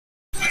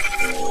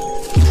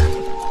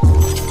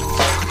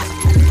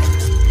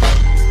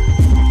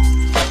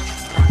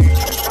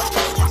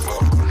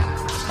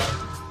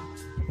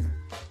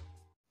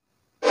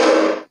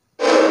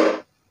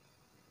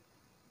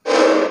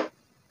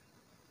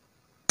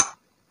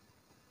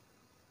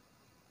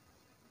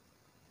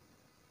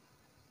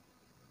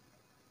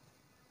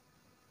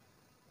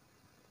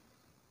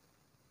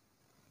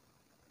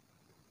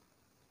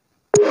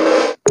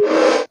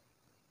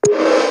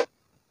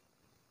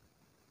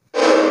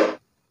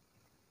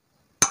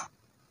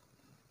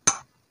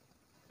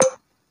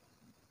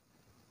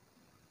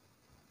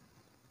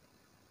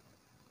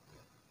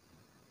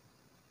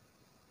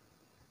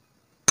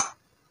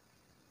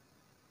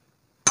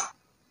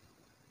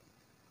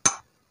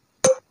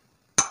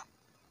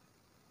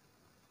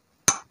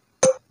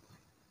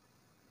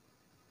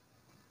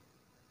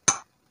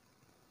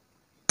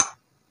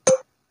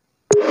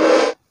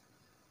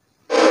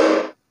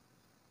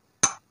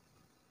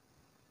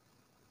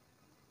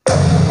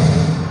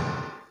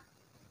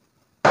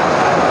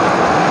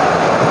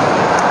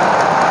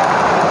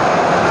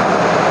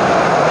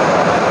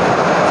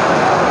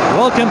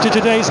welcome to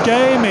today's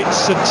game.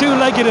 It's a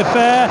two-legged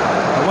affair.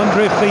 I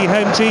wonder if the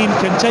home team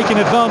can take an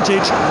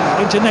advantage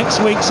into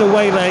next week's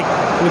away leg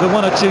with a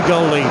 1 or 2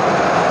 goal lead.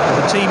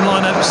 The team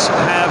lineups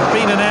have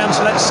been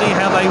announced. Let's see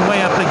how they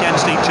weigh up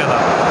against each other.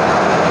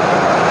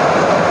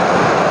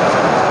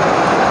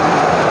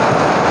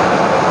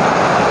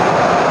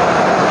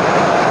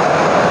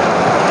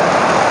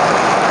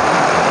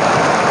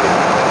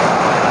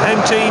 The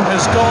home team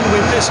has gone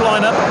with this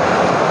lineup.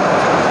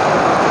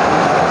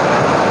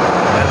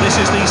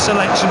 This is the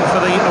selection for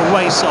the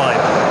away side.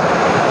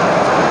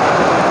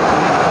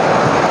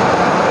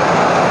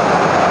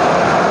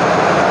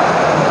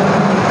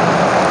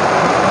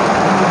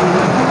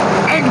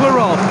 And we're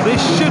off.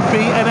 This should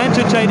be an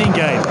entertaining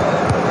game.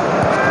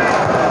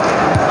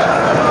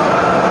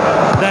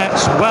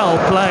 That's well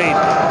played.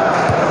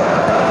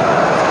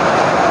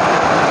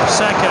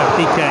 Saka,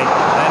 PK.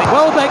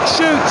 Welbeck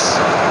shoots.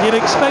 You'd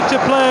expect a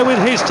player with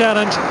his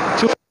talent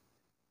to...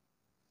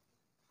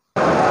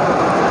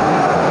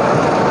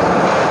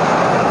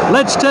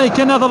 Let's take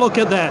another look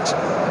at that.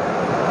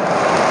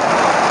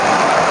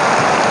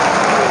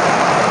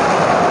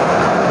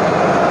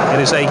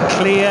 It is a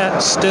clear,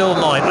 still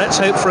night. Let's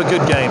hope for a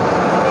good game.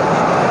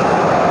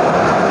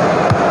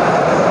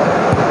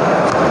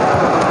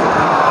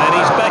 And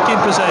he's back in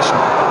possession.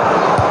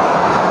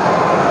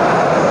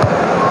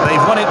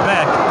 They've won it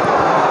back.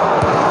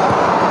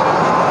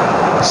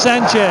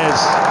 Sanchez.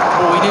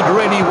 Oh, he did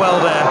really well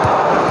there.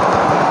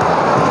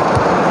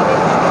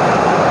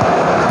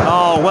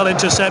 Oh, well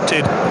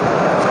intercepted.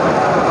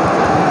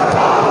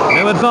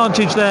 No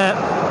advantage there.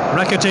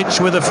 Rakitic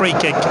with a free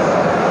kick.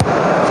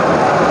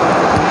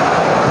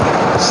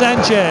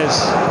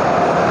 Sanchez.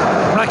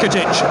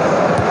 Rakitic.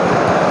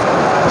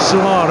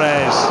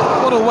 Suarez.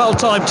 What a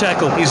well-timed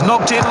tackle. He's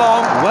knocked it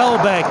long.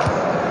 Welbeck.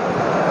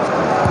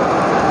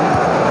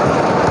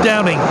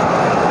 Downing.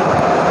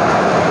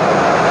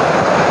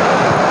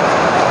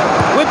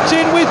 Whipped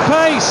in with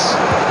pace.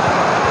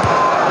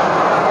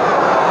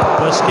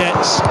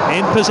 Busquets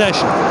in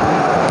possession.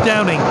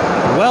 Downing.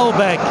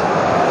 Welbeck.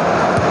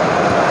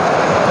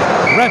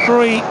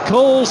 Referee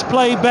calls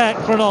play back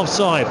for an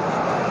offside.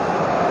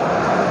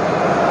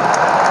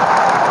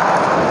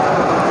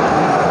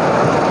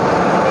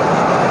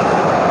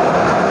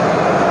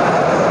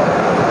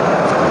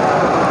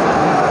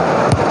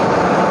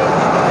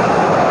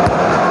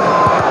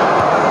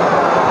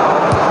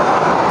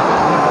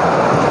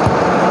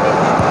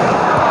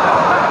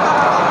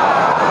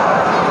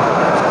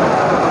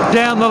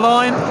 Down the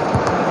line.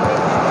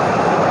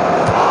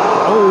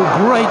 Oh,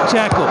 great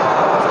tackle.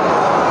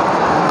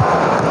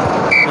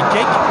 The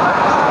kick.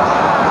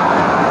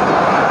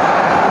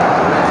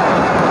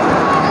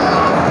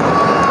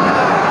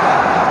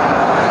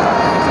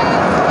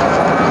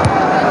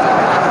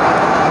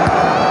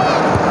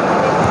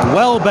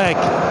 Welbeck.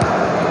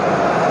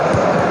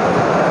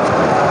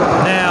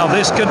 Now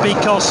this could be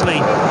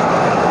costly.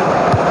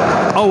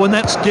 Oh, and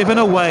that's given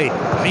away.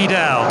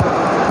 Vidal.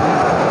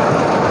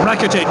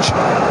 Rakitic.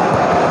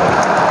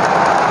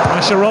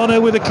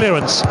 Mascherano with a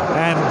clearance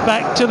and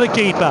back to the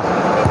keeper.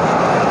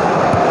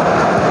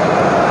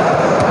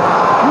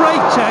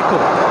 Great tackle.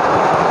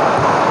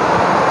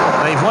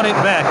 They've won it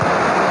back.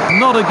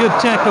 Not a good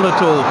tackle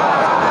at all.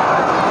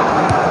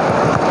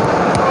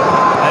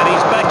 And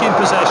he's back in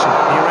possession.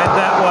 He read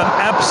that one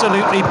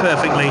absolutely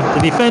perfectly.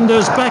 The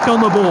defenders back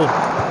on the ball.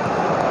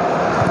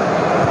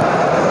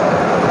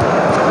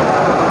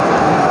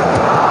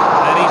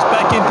 And he's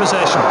back in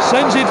possession.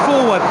 Sends it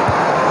forward.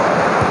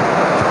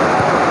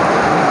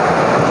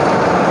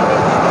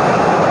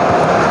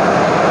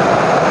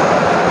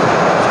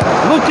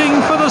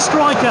 Looking for the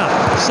striker,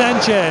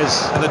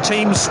 Sanchez. And the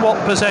team swap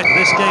possession.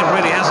 This game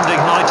really hasn't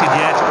ignited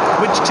yet.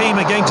 Which team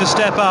are going to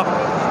step up?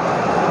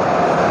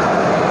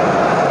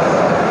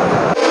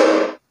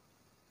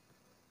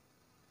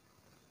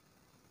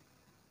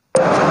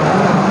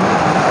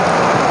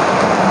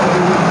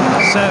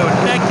 So,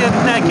 neck and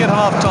neck at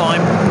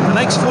half-time. The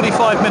next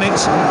 45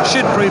 minutes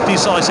should prove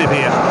decisive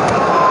here.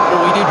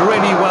 Oh, he did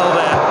really well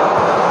there.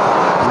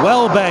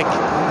 Welbeck.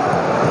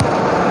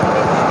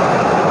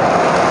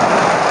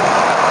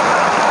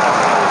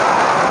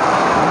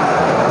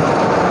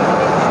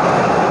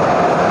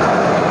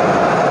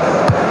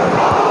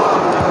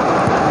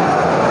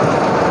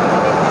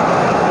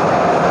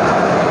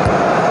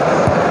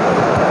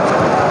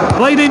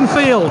 Played in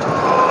field.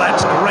 Oh,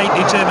 that's great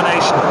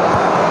determination.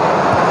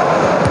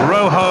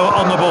 Rojo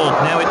on the ball.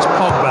 Now it's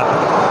POGBA.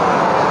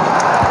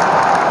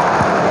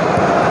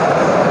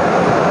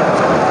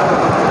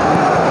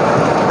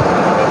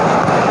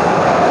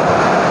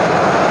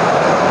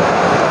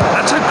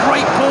 That's a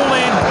great ball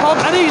in.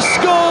 And he's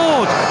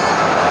scored!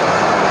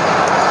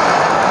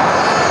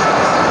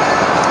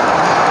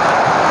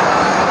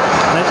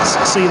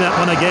 Let's see that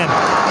one again.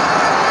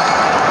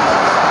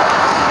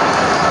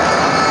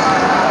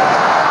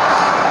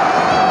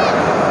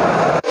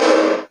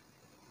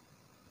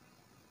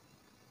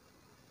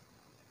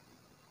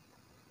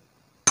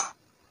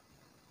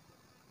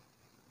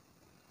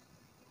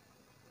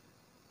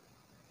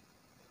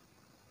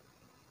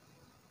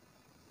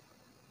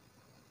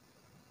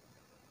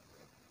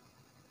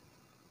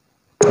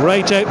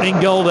 Great opening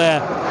goal there.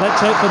 Let's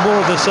hope for more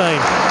of the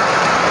same.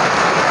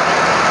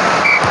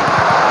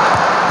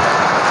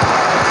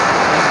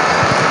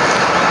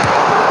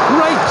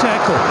 Great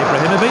tackle.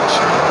 Ibrahimovic.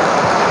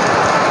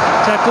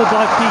 Tackled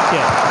by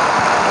Piqué.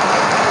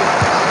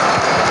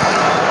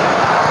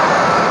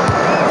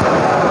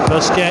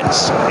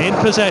 Busquets in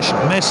possession.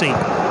 Messi.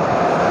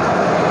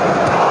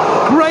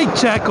 Great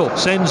tackle.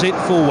 Sends it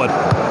forward.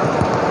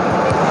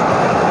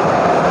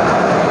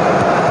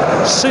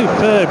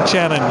 Superb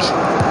challenge.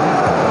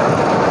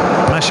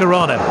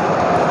 Mascherano.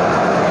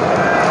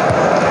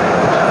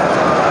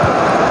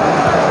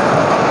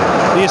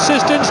 The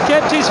assistant's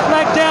kept his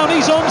flag down.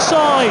 He's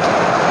onside.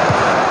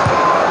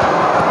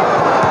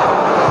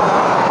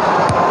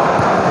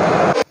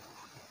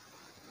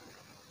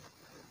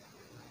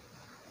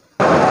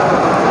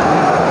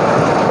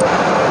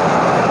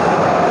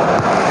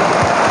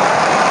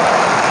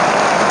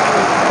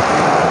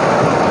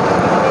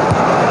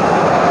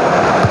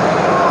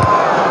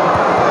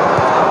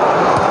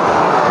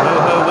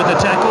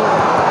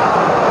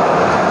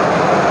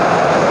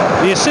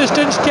 The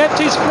assistant's kept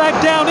his flag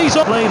down, he's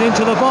played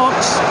into the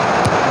box,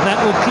 and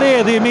that will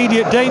clear the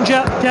immediate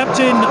danger.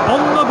 Captain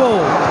on the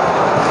ball.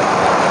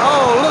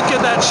 Oh, look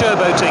at that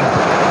showboating.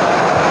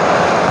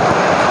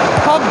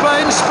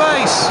 POGBA in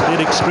space.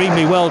 Did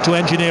extremely well to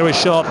engineer a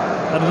shot,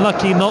 and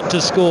lucky not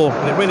to score.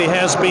 It really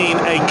has been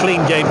a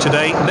clean game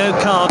today, no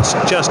cards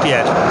just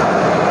yet.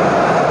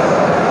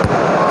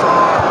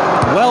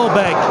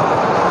 Welbeck.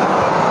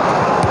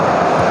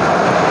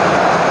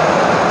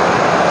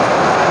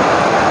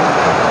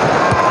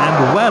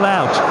 Well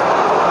out.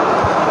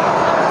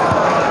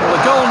 Well,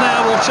 the goal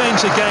now will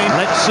change the game.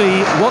 Let's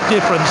see what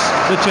difference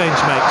the change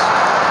makes.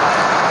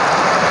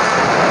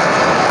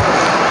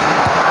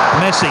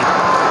 Messi,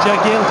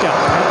 Jagielka,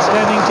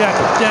 outstanding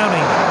tackle,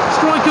 Downing,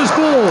 striker's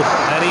ball,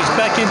 and he's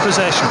back in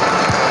possession.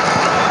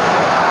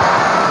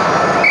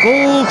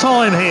 Full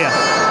time here.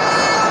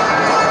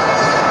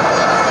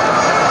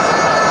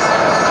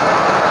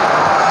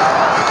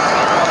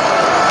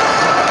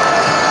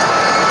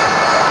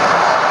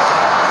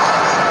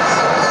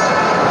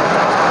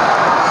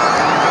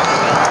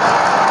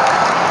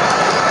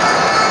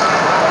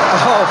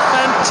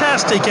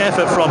 Fantastic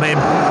effort from him.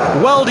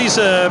 Well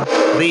deserved.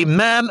 The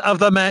Man of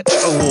the Match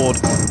award.